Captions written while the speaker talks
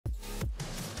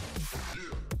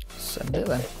send it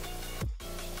then.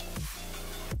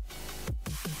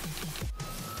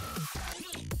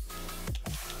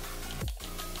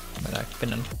 No,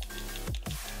 Finland.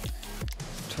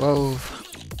 12.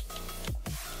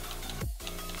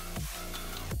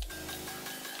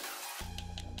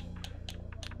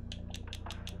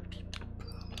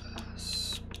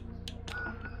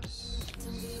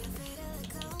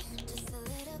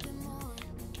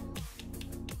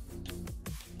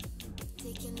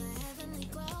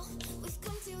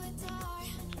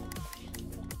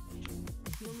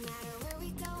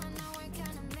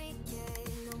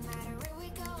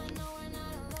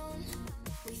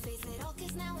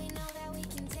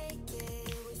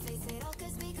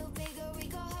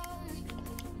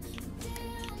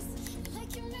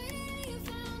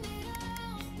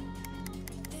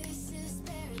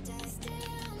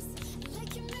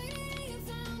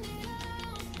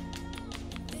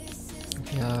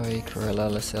 Yari, Corella,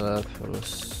 Lacilla,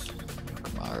 plus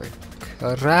Kamari.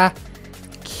 Kra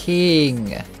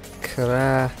King.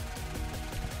 Kra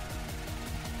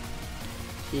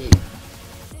King.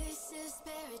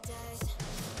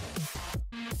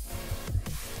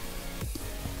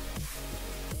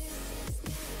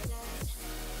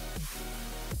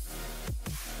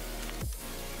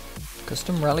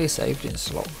 Custom rally saved in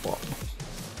slot 1.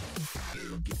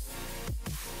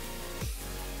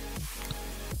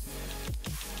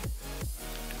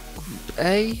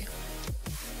 A,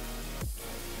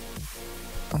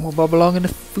 and we'll bob along in the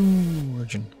food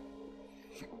region.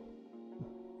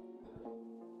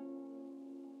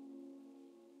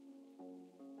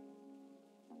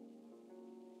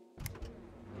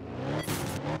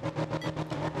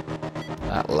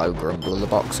 That low grumble of the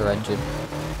boxer engine.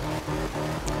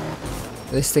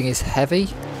 This thing is heavy.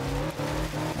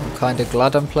 I'm kind of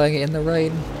glad I'm playing it in the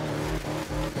rain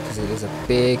because it is a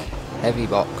big, heavy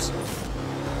box.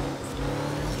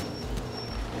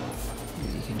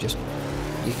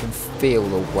 You can feel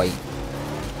the weight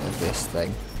of this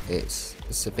thing. It's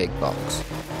a big box.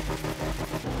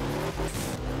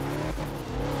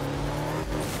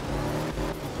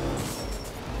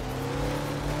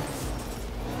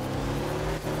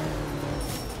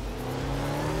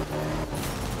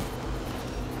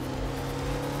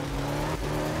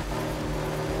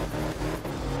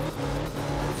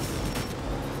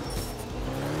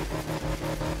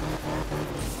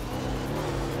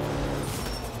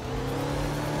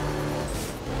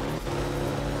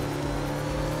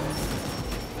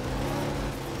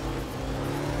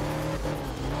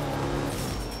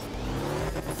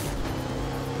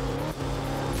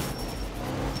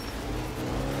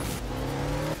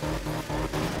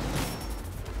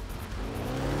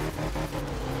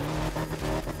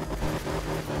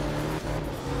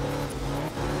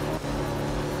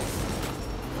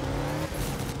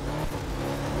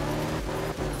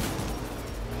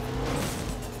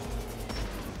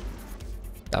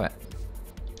 Damn it.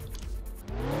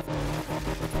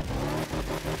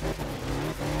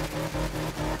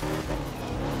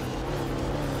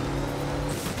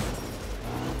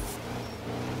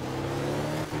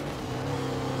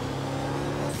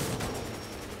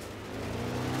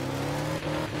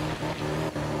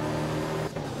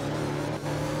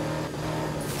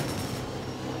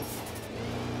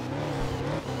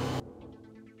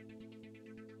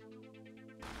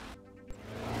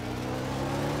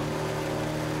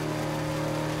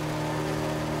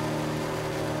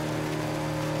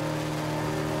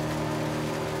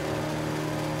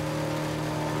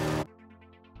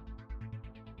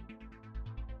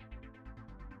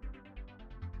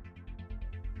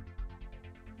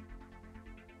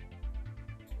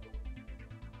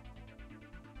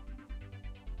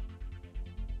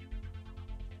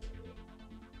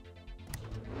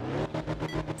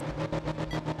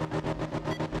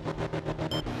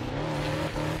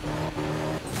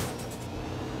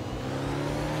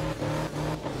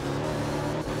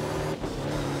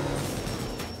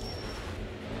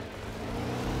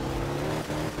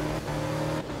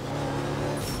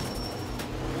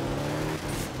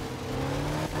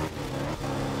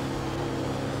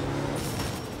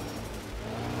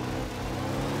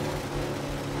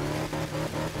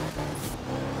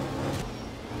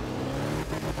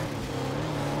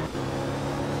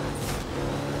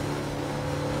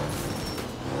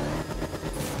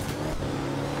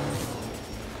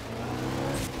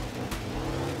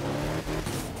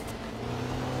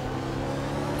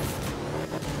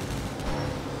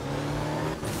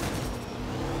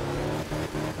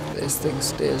 This thing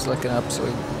steers like an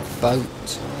absolute boat.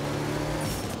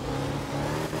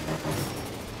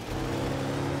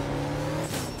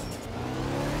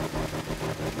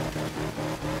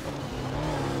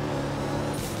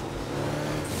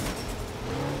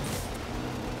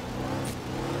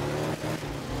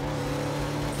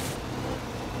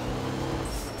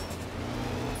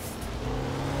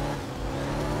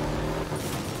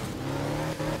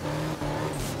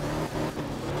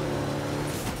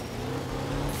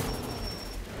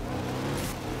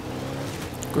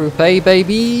 Group A,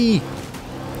 baby!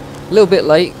 A little bit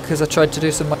late because I tried to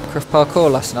do some Minecraft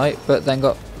parkour last night, but then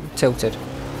got tilted.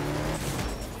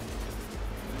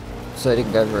 So it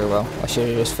didn't go very well. I should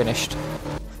have just finished.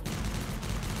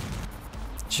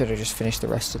 Should have just finished the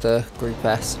rest of the Group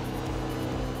S.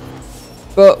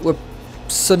 But we're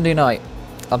Sunday night,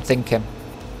 I'm thinking.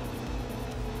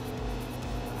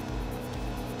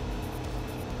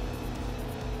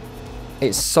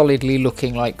 It's solidly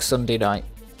looking like Sunday night.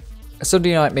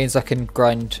 Sunday night means I can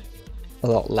grind a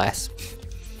lot less.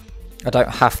 I don't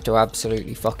have to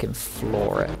absolutely fucking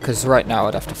floor it, because right now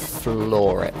I'd have to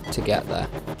floor it to get there.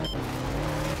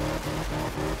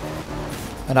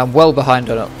 And I'm well behind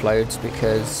on uploads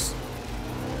because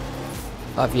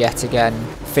I've yet again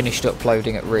finished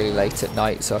uploading it really late at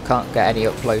night, so I can't get any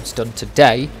uploads done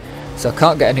today. So I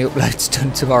can't get any uploads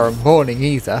done tomorrow morning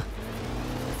either.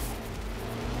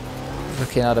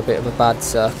 Looking at a bit of a bad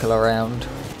circle around.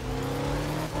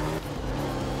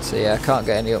 So yeah, I can't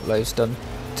get any uploads done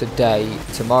today.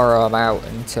 Tomorrow I'm out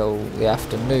until the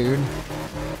afternoon.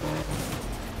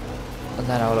 And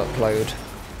then I'll upload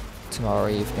tomorrow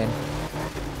evening.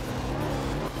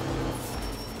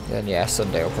 Then yeah,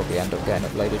 Sunday will probably end up getting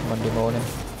uploaded Monday morning.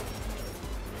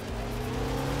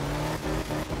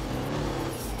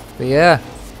 But yeah.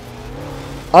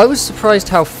 I was surprised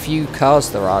how few cars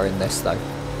there are in this though.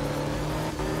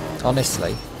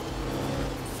 Honestly.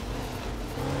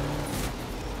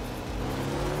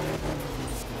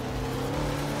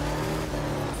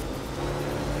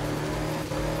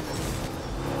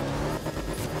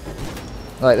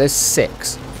 Like, there's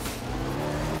 6.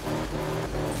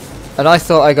 And I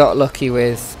thought I got lucky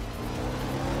with,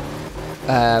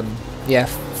 yeah,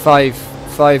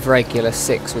 5 regular,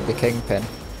 6 with the Kingpin.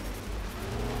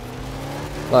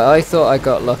 Like, I thought I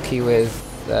got lucky with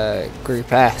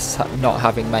Group S not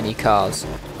having many cars.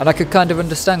 And I could kind of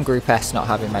understand Group S not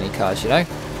having many cars, you know?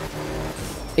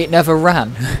 It never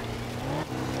ran.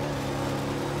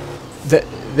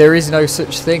 There is no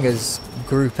such thing as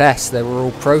Group S, they were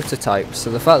all prototypes.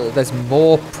 So the fact that there's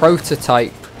more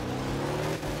prototype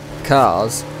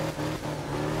cars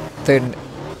than...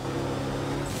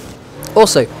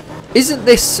 Also, isn't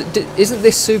this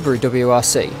Subaru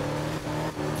WRC?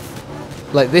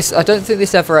 Like this, I don't think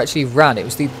this ever actually ran. It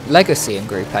was the Legacy in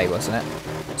Group A, wasn't it?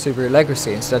 Subaru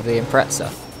Legacy instead of the Impreza.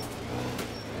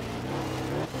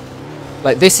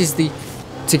 Like this is the...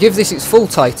 To give this its full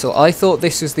title, I thought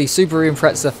this was the Subaru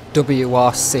Impreza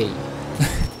WRC.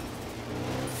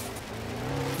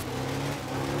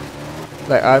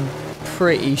 Like, I'm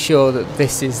pretty sure that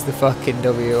this is the fucking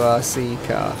WRC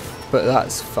car, but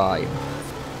that's fine.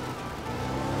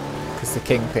 Because the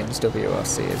Kingpin's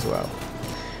WRC as well.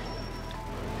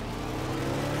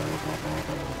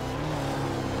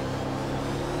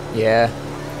 Yeah.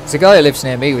 There's a guy who lives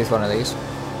near me with one of these.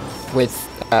 With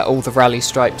all the rally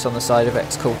stripes on the side of it.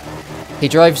 It's cool. He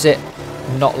drives it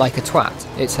not like a twat.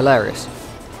 It's hilarious.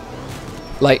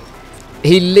 Like,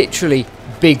 he literally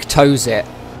big toes it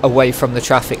away from the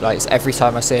traffic lights every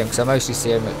time I see him, because I mostly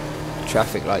see him at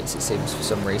traffic lights, it seems, for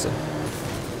some reason.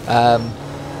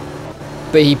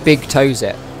 But he big toes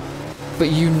it. But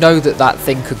you know that that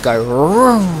thing could go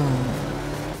wrong.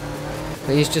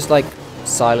 But he's just like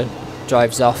silent,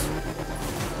 drives off.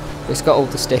 It's got all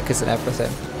the stickers and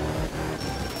everything.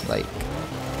 Like,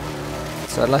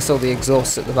 so unless all the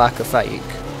exhausts at the back are fake.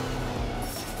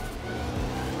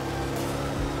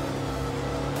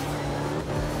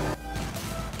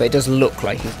 But it does look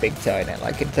like he's big toeing it,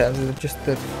 like in terms of just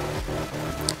the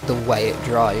way it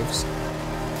drives.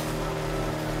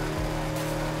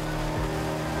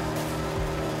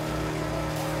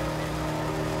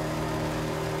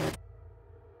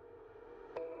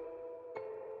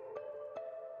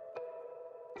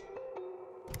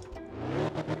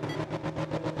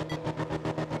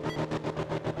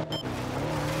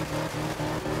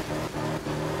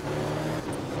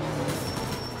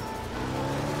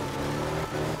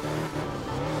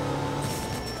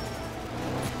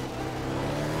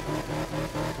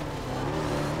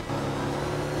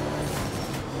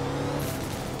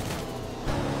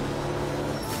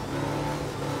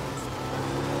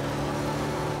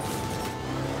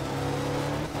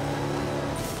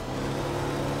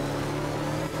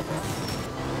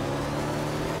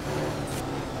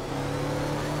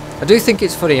 I do think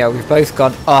it's funny how we've both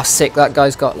gone, oh sick, that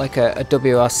guy's got like a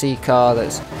WRC car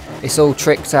it's all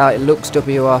tricked out, it looks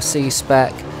WRC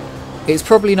spec. It's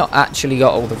probably not actually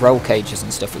got all the roll cages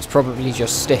and stuff, it's probably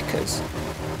just stickers.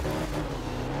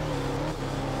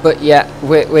 But yeah,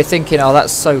 we're thinking, oh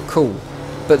that's so cool.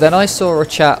 But then I saw a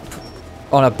chap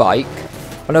on a bike,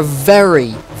 on a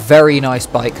very, very nice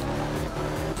bike,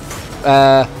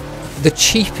 the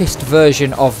cheapest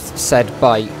version of said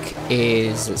bike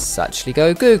is... Let's actually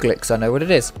go Google it because I know what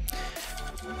it is.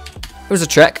 It was a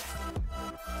Trek.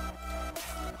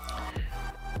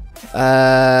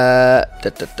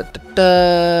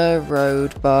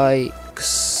 Road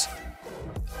bikes.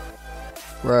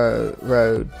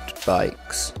 Road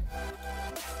bikes.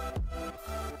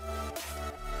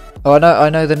 Oh, I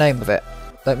know the name of it.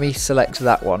 Let me select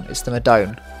that one. It's the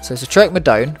Madone. So it's a Trek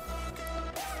Madone.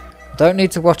 Don't need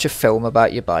to watch a film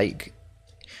about your bike.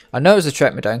 I know it's a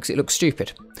Trek Madone because it looks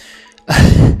stupid.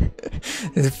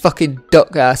 There's a fucking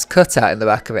duck ass cutout in the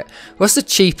back of it. What's the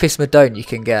cheapest Madone you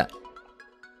can get?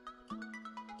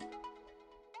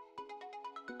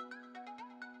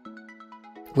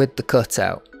 With the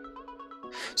cutout.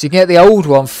 So you can get the old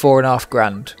one for £4.5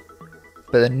 grand.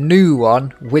 But the new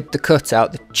one with the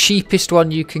cutout, the cheapest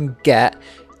one you can get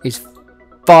is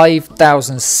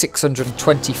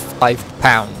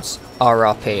 £5,625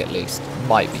 RRP at least.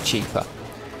 Might be cheaper.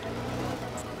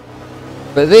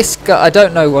 But this guy, I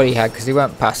don't know what he had because he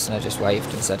went past and I just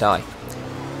waved and said hi.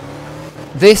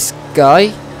 This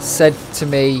guy said to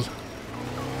me...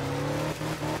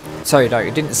 Sorry, no,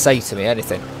 he didn't say to me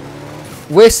anything.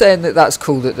 We're saying that that's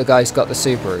cool that the guy's got the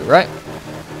Subaru, right?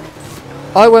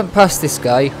 I went past this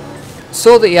guy,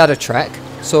 saw that he had a Trek,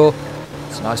 saw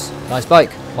it's a nice bike,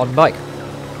 modern bike.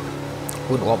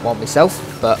 Wouldn't want one myself,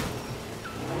 but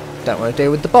don't want to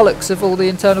deal with the bollocks of all the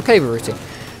internal cable routing.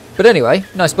 But anyway,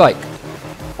 nice bike.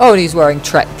 Oh, and he's wearing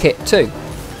Trek kit too.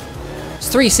 It's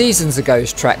 3 seasons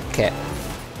ago's Trek kit.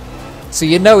 So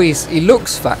you know he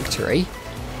looks factory,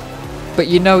 but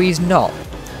you know he's not.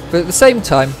 But at the same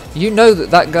time, you know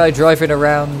that guy driving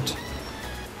around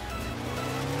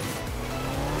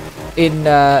in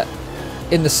the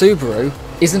Subaru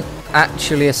isn't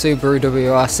actually a Subaru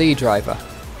WRC driver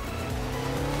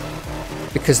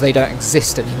because they don't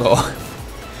exist anymore.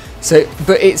 So,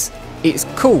 but it's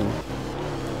cool,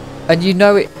 and you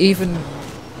know it even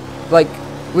like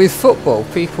with football.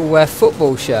 People wear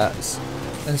football shirts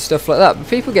and stuff like that, but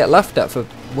people get laughed at for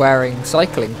wearing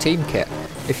cycling team kit.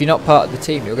 If you're not part of the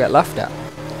team, you'll get laughed at.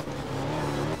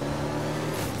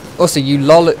 Also, you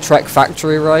lol at Trek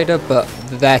Factory Rider, but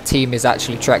their team is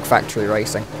actually Trek Factory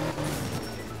Racing.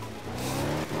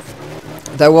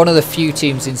 They're one of the few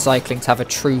teams in cycling to have a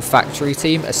true factory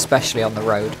team, especially on the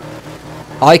road.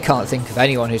 I can't think of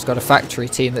anyone who's got a factory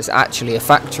team that's actually a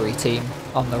factory team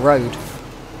on the road,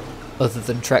 other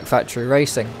than Trek Factory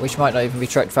Racing, which might not even be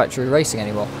Trek Factory Racing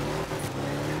anymore.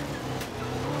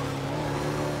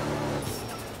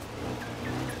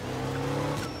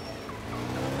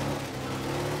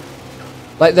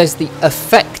 Like, there's the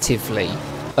effectively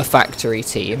a factory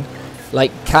team,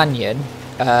 like Canyon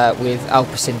with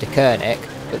Alpecin Koenig,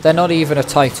 but they're not even a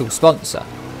title sponsor.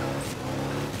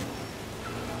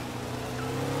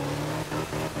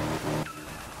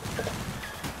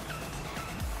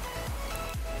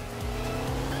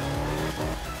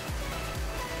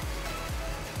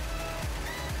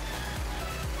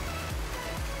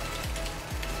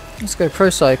 Let's go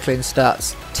Pro Cycling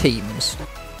Stats Teams.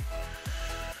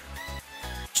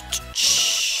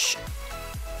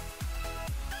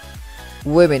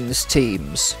 Women's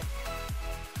teams.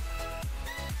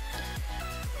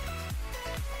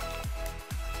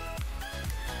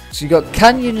 So you got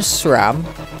Canyon SRAM,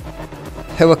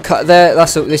 who are there.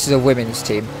 This is a women's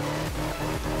team.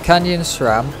 Canyon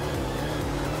SRAM.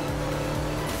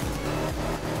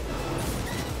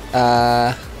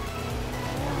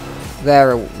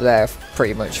 They're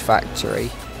pretty much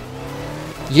factory.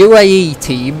 UAE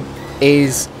team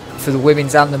is for the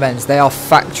women's and the men's. They are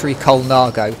factory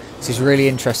Colnago. This is really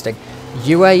interesting.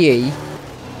 UAE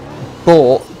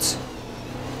bought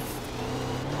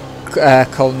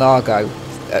Colnago.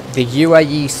 The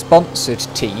UAE sponsored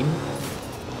team,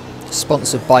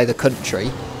 sponsored by the country,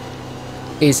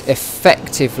 is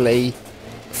effectively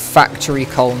factory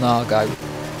Colnago,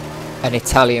 an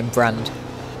Italian brand.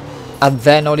 And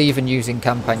they're not even using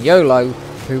Campagnolo,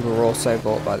 who were also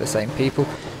bought by the same people.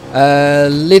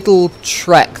 Little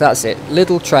Trek, that's it.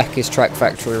 Little Trek is Trek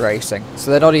Factory Racing. So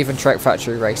they're not even Trek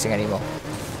Factory Racing anymore.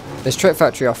 There's Trek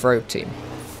Factory Off-Road Team.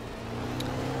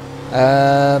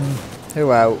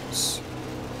 Who else?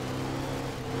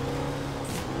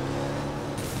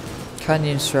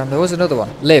 Canyon SRAM. There was another one.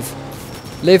 Liv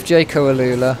Jayco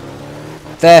Alula.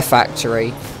 Their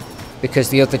factory. Because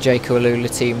the other Jayco Alula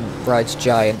team rides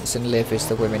Giants and Liv is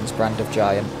the women's brand of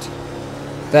Giant.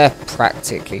 They're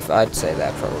practically, I'd say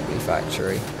they're probably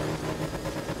factory.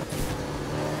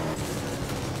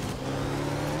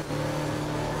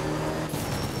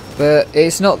 But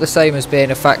it's not the same as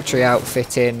being a factory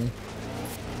outfit in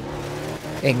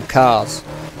cars.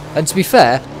 And to be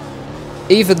fair,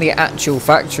 even the actual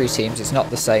factory teams, it's not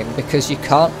the same because you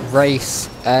can't race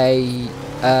a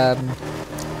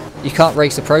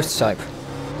prototype.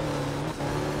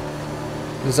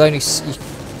 There's only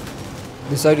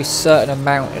certain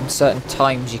amount and certain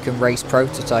times you can race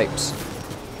prototypes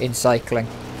in cycling.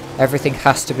 Everything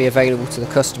has to be available to the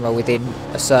customer within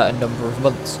a certain number of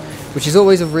months, which is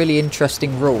always a really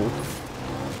interesting rule,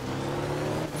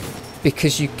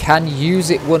 because you can use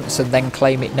it once and then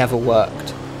claim it never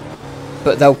worked,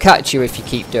 but they'll catch you if you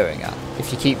keep doing it.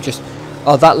 If you keep just,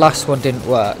 oh, that last one didn't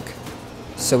work,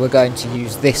 so we're going to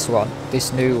use this one,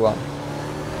 this new one.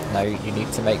 No, you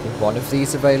need to make one of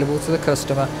these available to the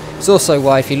customer. It's also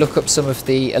why if you look up some of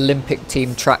the Olympic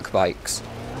team track bikes,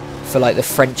 for like the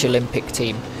French Olympic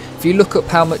team, if you look up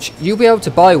how much, you'll be able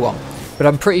to buy one, but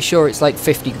I'm pretty sure it's like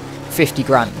 50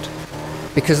 grand,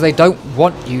 because they don't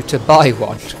want you to buy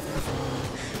one.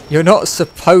 You're not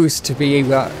supposed to be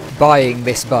buying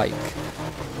this bike.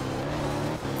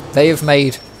 They have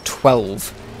made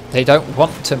 12. They don't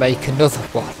want to make another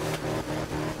one.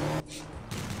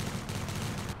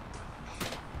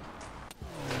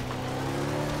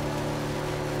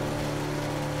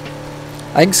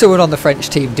 I think someone on the French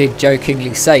team did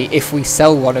jokingly say, if we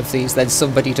sell one of these, then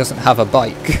somebody doesn't have a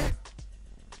bike.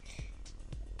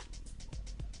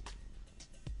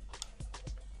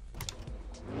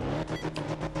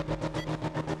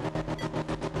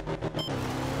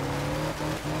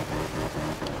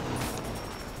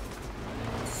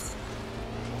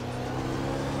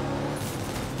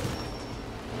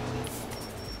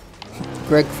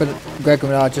 Greg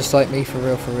Menard, just like me, for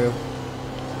real, for real.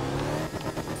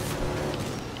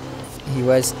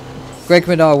 Greg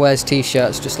Menard wears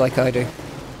t-shirts just like I do.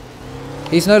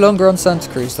 He's no longer on Santa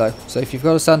Cruz though, so if you've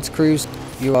got a Santa Cruz,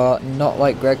 you are not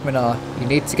like Greg Menard. You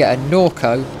need to get a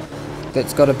Norco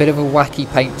that's got a bit of a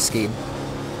wacky paint scheme.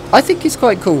 I think it's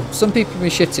quite cool. Some people be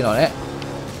shitting on it.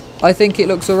 I think it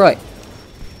looks alright.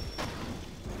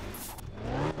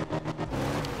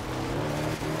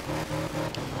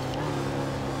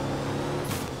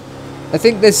 I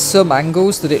think there's some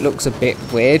angles that it looks a bit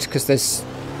weird, because there's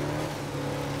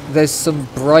some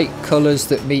bright colours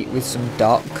that meet with some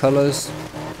dark colours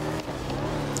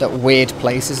at weird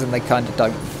places, and they kind of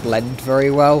don't blend very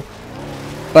well.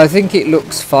 But I think it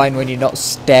looks fine when you're not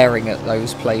staring at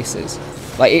those places.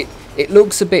 Like, it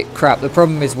looks a bit crap. The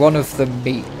problem is one of them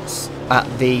meets at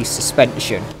the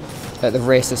suspension, at the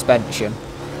rear suspension.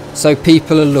 So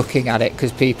people are looking at it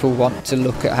because people want to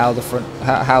look at how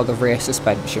the rear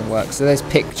suspension works. So there's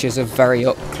pictures of very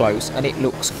up close, and it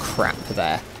looks crap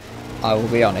there, I will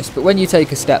be honest. But when you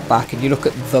take a step back and you look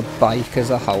at the bike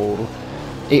as a whole,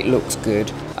 it looks good,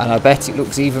 and I bet it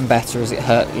looks even better as it's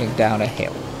hurtling down a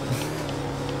hill.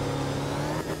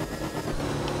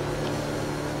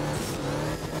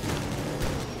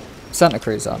 Santa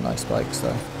Cruz are nice bikes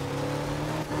though.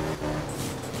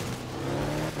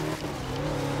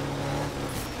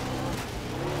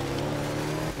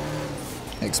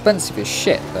 Expensive as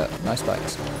shit, but nice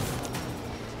bikes.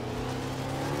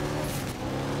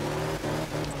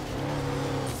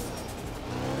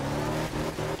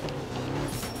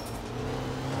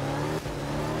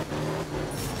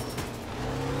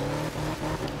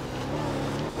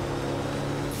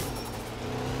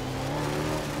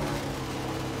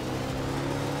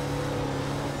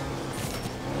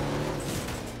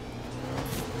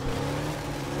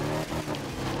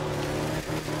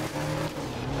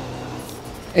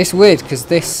 It's weird because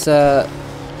this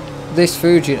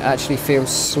Fujin actually feels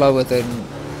slower than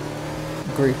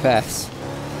Group S.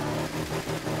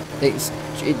 It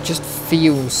just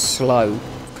feels slow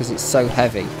because it's so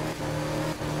heavy.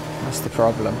 That's the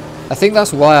problem. I think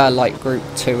that's why I like Group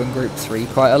 2 and Group 3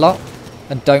 quite a lot,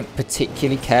 and don't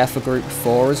particularly care for Group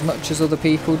 4 as much as other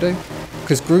people do.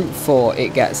 Because Group 4,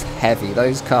 it gets heavy.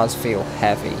 Those cars feel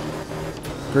heavy.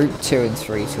 Group 2 and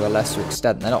 3 to a lesser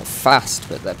extent. They're not fast,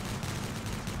 but they're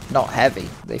not heavy.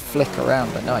 They flick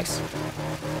around, they're nice.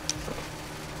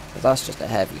 But that's just a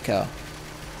heavy car.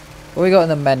 What we got in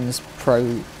the men's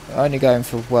pro? Only going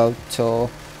for World Tour.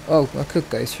 Oh, I could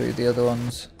go through the other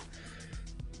ones.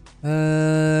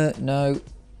 No.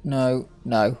 No.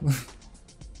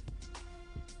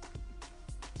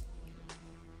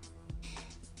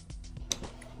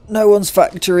 No one's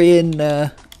factory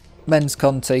in men's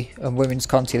Conti, and women's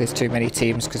Conti there's too many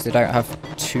teams because they don't have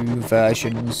two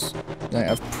versions. They don't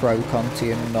have Pro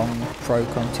Conti and non-Pro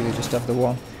Conti, they just have the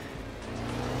one.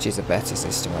 Which is a better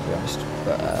system, I'll be honest.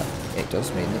 But it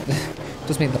does mean that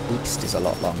the beast is a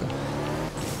lot longer.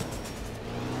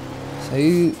 So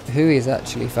who is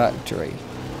actually factory?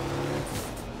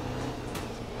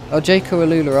 Oh, Jayco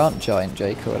Alula aren't giant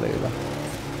Jayco Alula.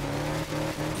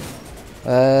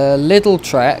 Little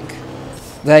Trek,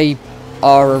 they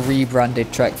are a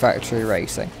rebranded Trek Factory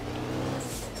Racing.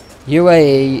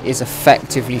 UAE is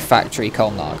effectively Factory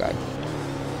Colnago.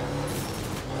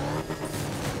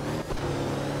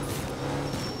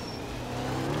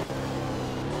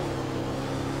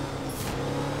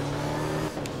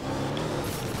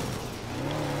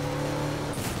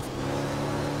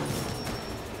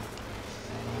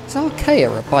 Is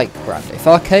Arkea a bike brand? If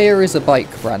Arkea is a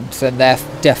bike brand, then they're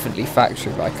definitely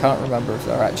Factory, but I can't remember if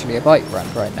they're actually a bike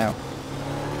brand right now.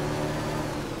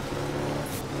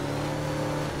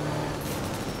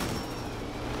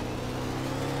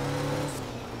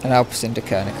 And Alpecin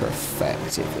Deceuninck are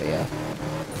effectively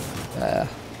a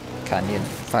Canyon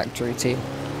Factory team,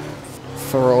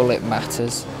 for all it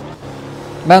matters.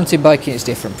 Mountain biking is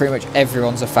different. Pretty much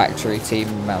everyone's a factory team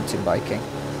in mountain biking.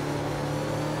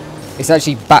 It's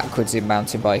actually backwards in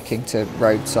mountain biking to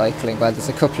road cycling, where there's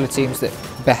a couple of teams that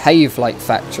behave like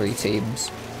factory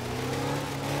teams,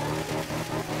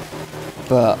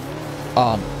 but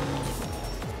aren't.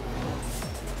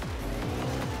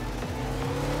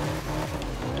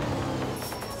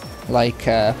 Like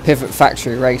Pivot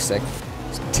Factory Racing.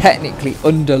 Technically,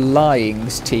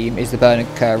 underlying's team is the Bernard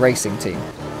Kerr Racing team.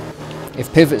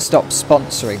 If Pivot stops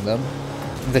sponsoring them,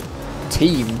 the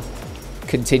team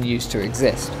continues to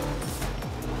exist.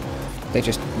 They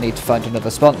just need to find another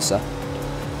sponsor.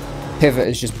 Pivot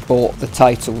has just bought the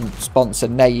title and sponsor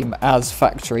name as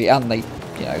factory, and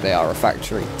they are a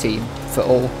factory team for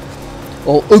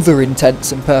all other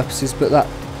intents and purposes. But that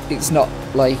it's not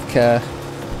like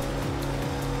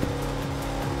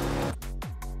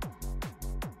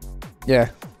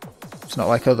it's not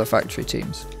like other factory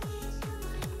teams.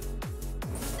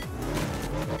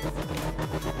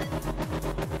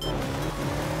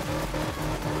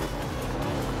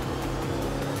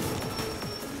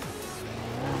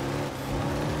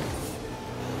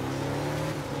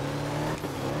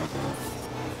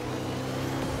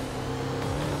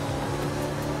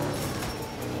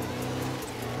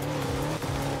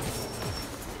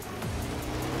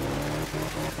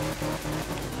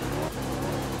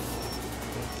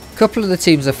 A couple of the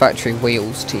teams are factory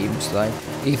wheels teams though,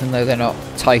 even though they're not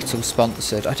title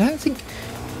sponsored. I don't think,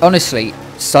 honestly,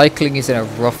 cycling is in a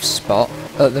rough spot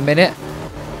at the minute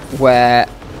where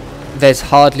there's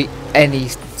hardly any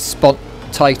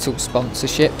title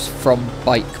sponsorships from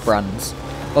bike brands,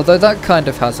 although that kind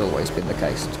of has always been the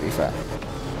case, to be fair.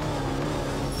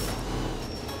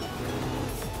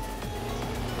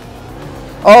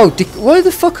 Oh, what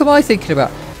the fuck am I thinking about?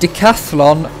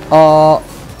 Decathlon are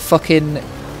fucking...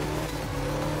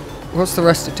 What's the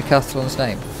rest of Decathlon's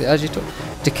name?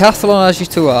 Decathlon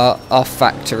Agitoir are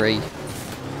factory.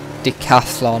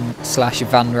 Decathlon /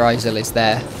 Van Rysel is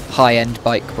their high-end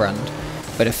bike brand,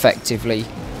 but effectively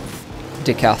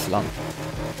Decathlon.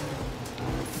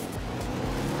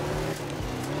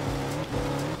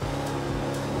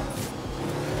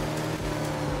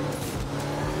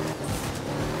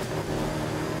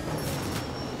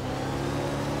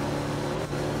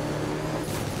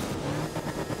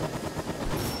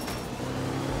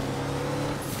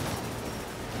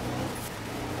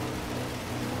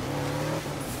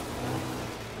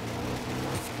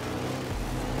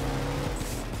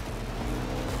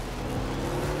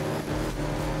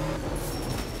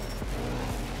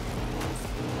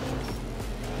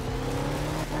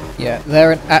 Yeah,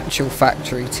 they're an actual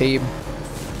factory team.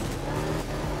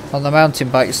 On the mountain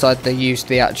bike side, they used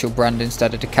the actual brand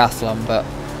instead of Decathlon, but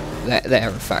they're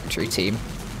a factory team.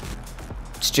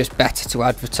 It's just better to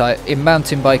advertise. In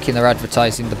mountain biking, they're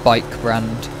advertising the bike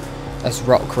brand as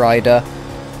Rock Rider.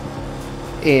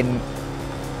 In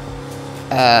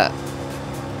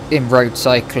road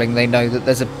cycling, they know that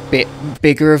there's a bit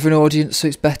bigger of an audience, so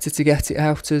it's better to get it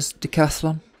out as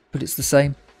Decathlon, but it's the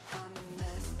same.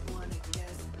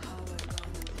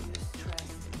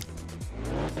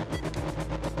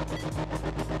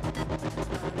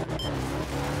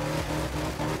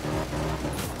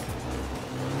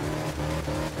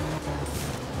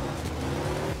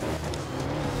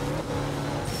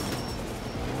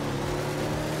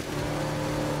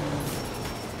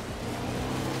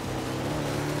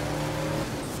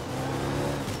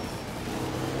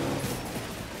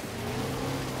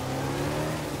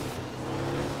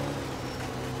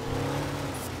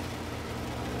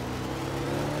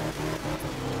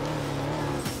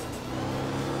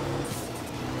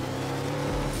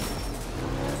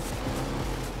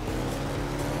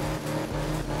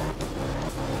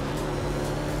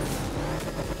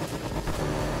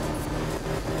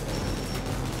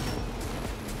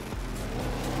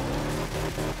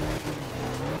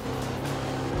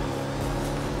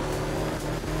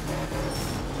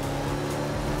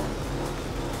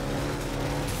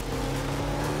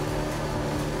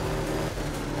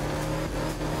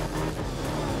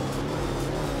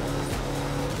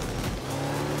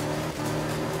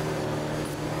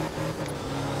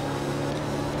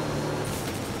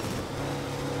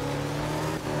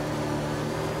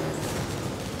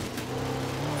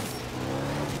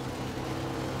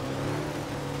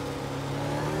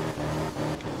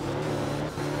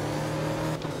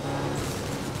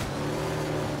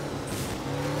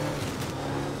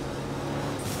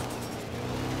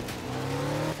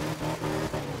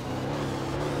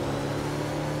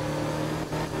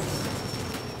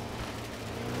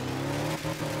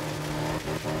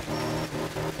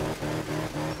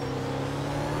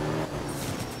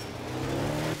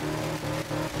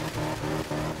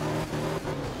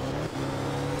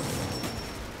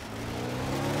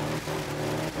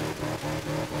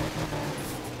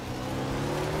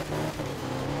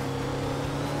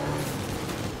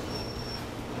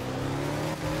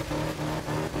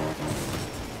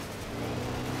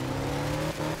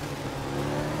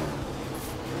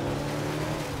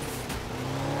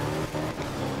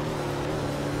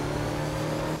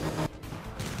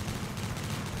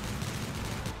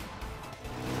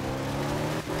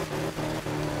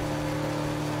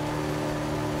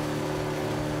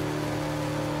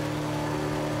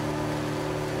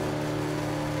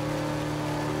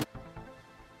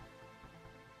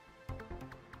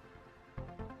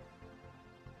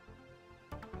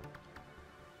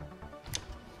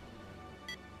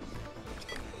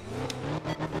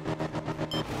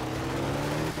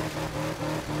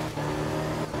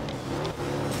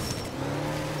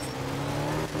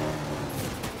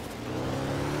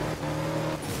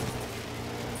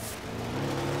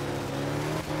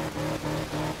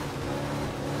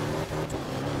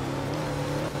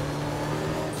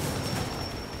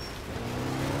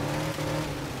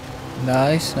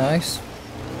 Nice, nice.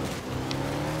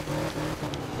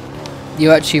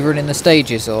 You actually running the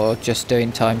stages or just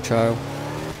doing time trial?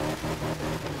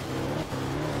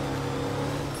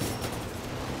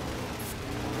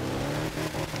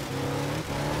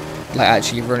 Like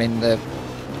actually running the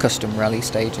custom rally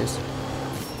stages?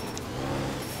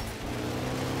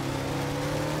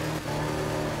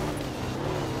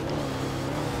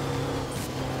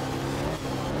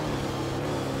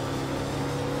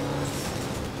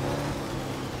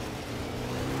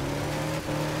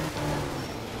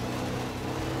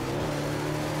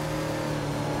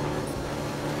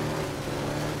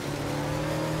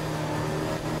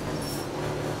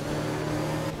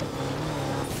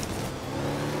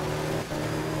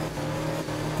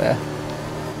 There.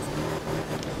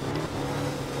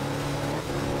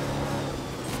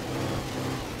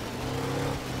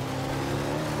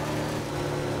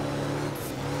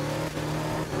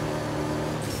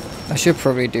 I should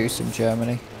probably do some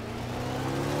Germany.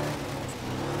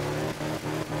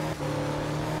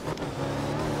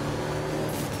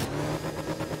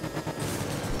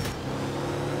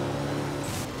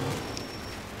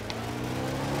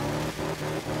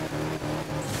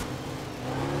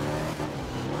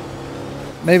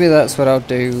 Maybe that's what I'll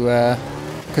do,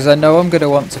 because I know I'm going to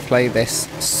want to play this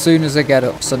as soon as I get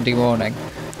up Sunday morning.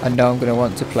 I know I'm going to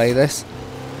want to play this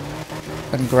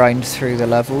and grind through the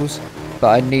levels, but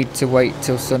I need to wait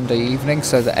till Sunday evening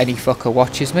so that any fucker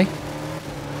watches me.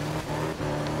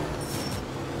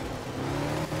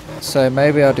 So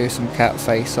maybe I'll do some cat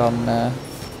face on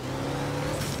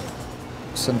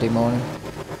Sunday morning.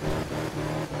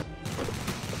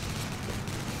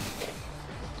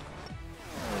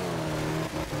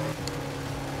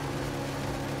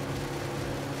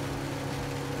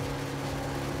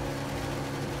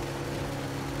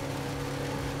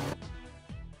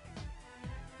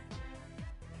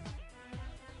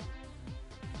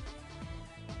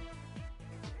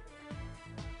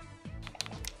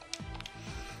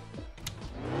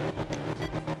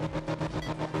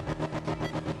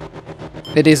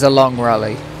 It is a long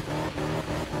rally.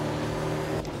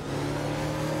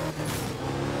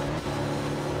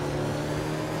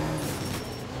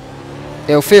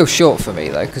 It'll feel short for me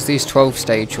though, because these 12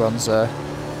 stage ones are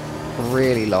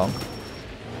really long.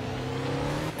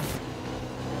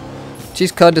 Which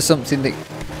is kind of something that,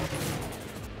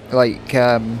 like,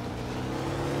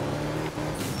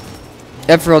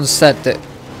 everyone said that,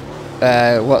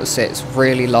 it's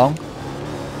really long.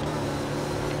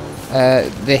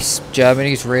 This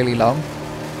Germany's really long,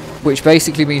 which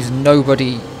basically means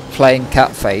nobody playing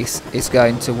Catface is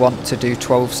going to want to do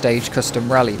 12 stage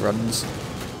custom rally runs.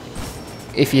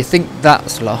 If you think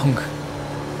that's long,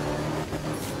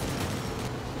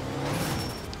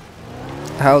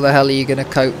 how the hell are you going to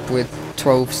cope with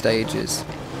 12 stages?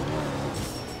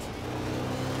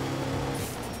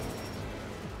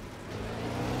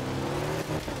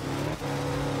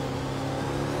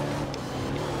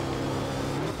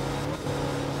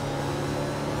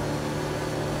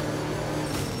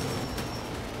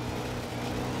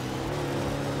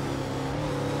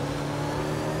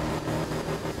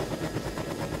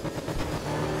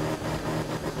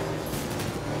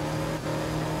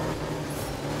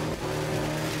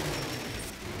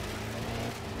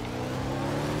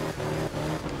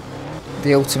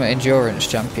 The Ultimate Endurance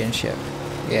Championship,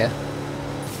 yeah.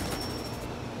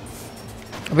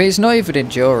 I mean, it's not even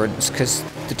endurance because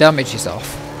the damage is off,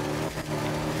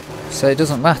 so it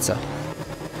doesn't matter.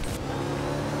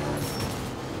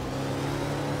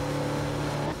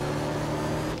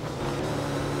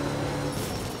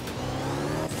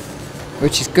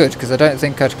 Which is good because I don't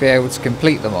think I'd be able to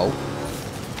complete them all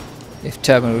if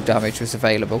terminal damage was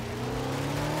available.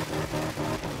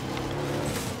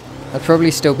 I'd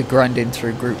probably still be grinding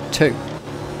through Group 2.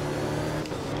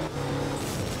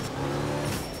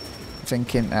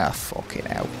 Thinking, fucking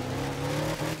hell.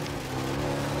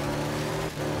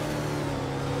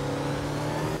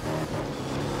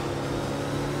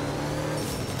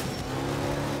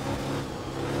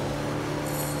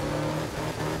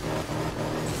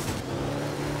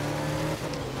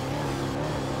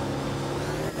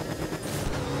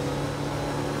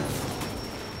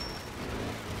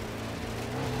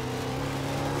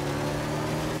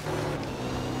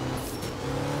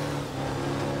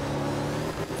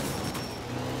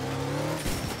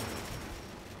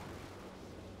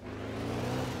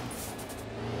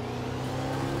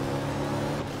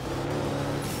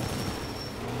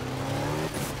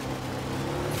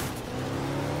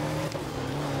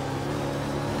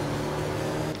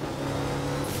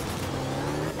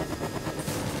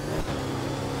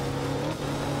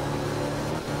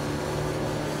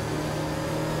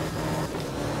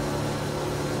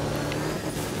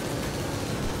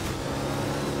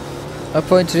 I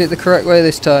pointed it the correct way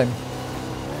this time.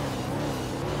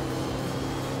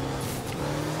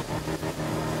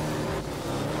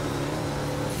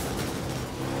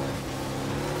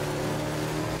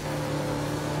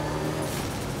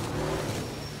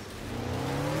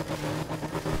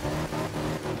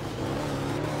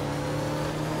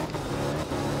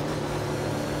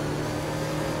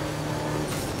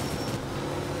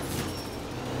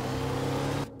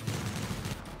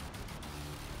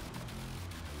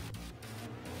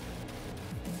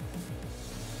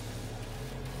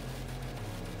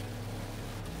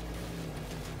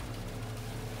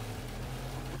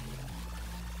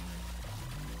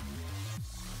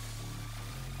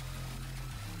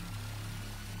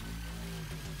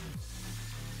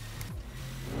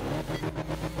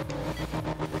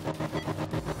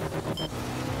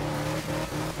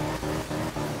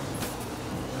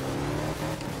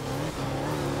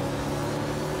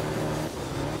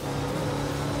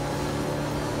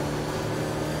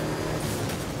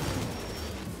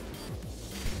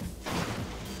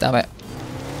 Damn it.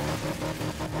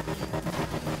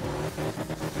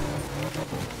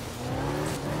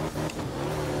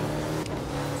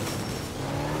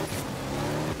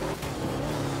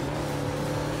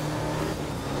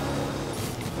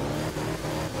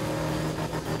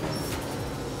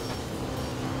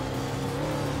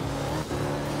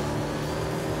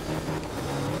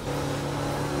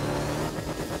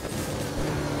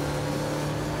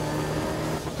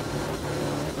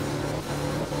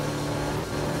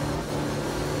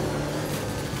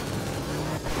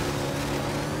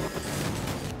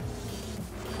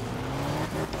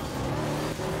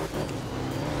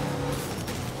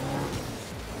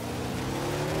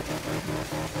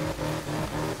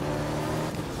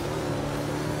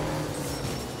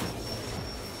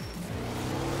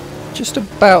 Just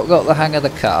about got the hang of the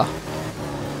car.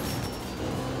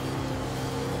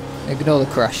 Ignore the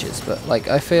crashes, but like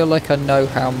I feel like I know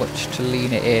how much to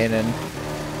lean it in and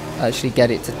actually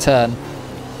get it to turn.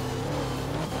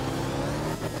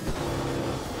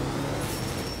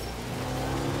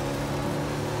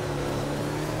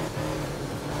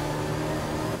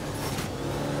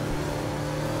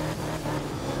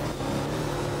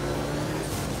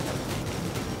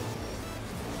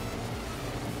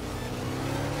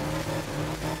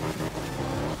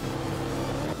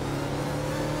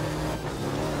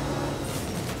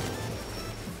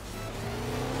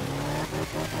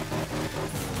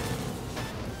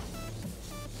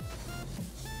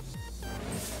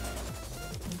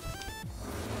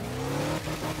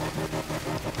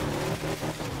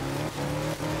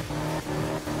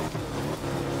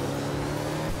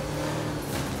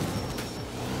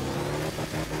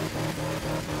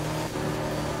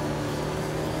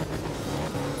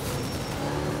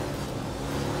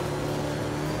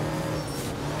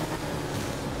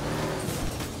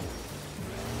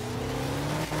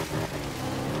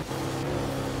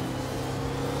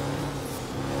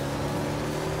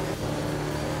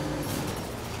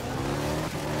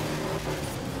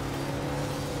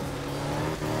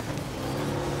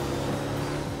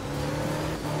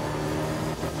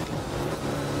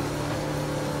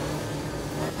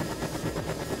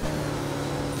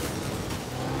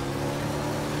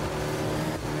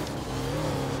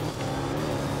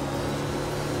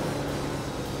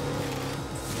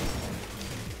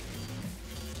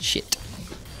 Shit.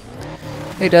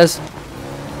 He does.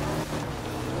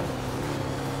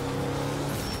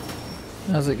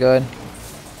 How's it going?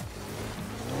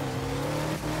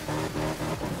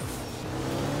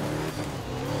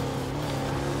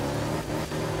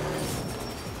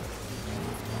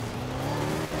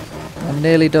 I'm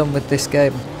nearly done with this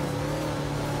game.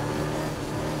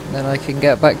 Then I can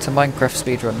get back to Minecraft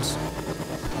speedruns.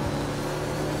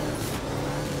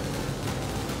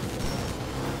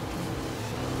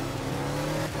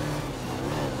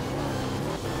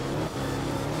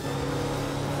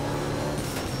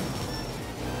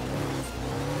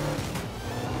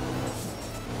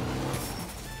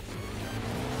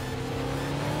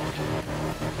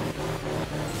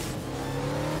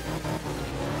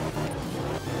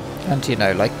 And you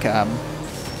know, like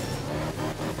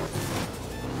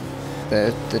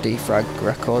the defrag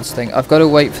records thing. I've got to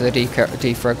wait for the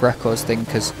defrag records thing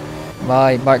because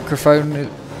my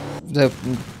microphone, the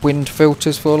wind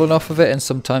filter's fallen off of it, and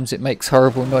sometimes it makes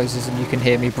horrible noises, and you can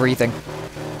hear me breathing.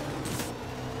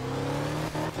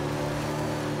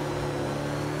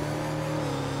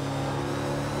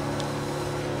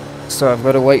 So I've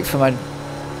got to wait for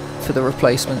the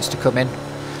replacements to come in,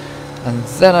 and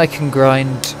then I can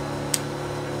grind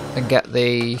and get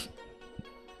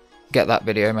that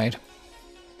video made.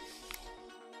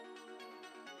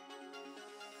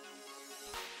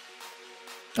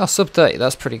 Oh, sub 30,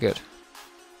 that's pretty good.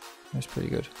 That's pretty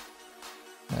good.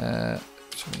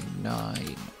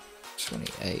 29,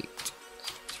 28,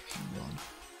 31.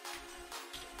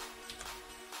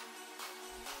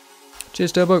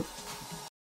 Cheers, Turbo.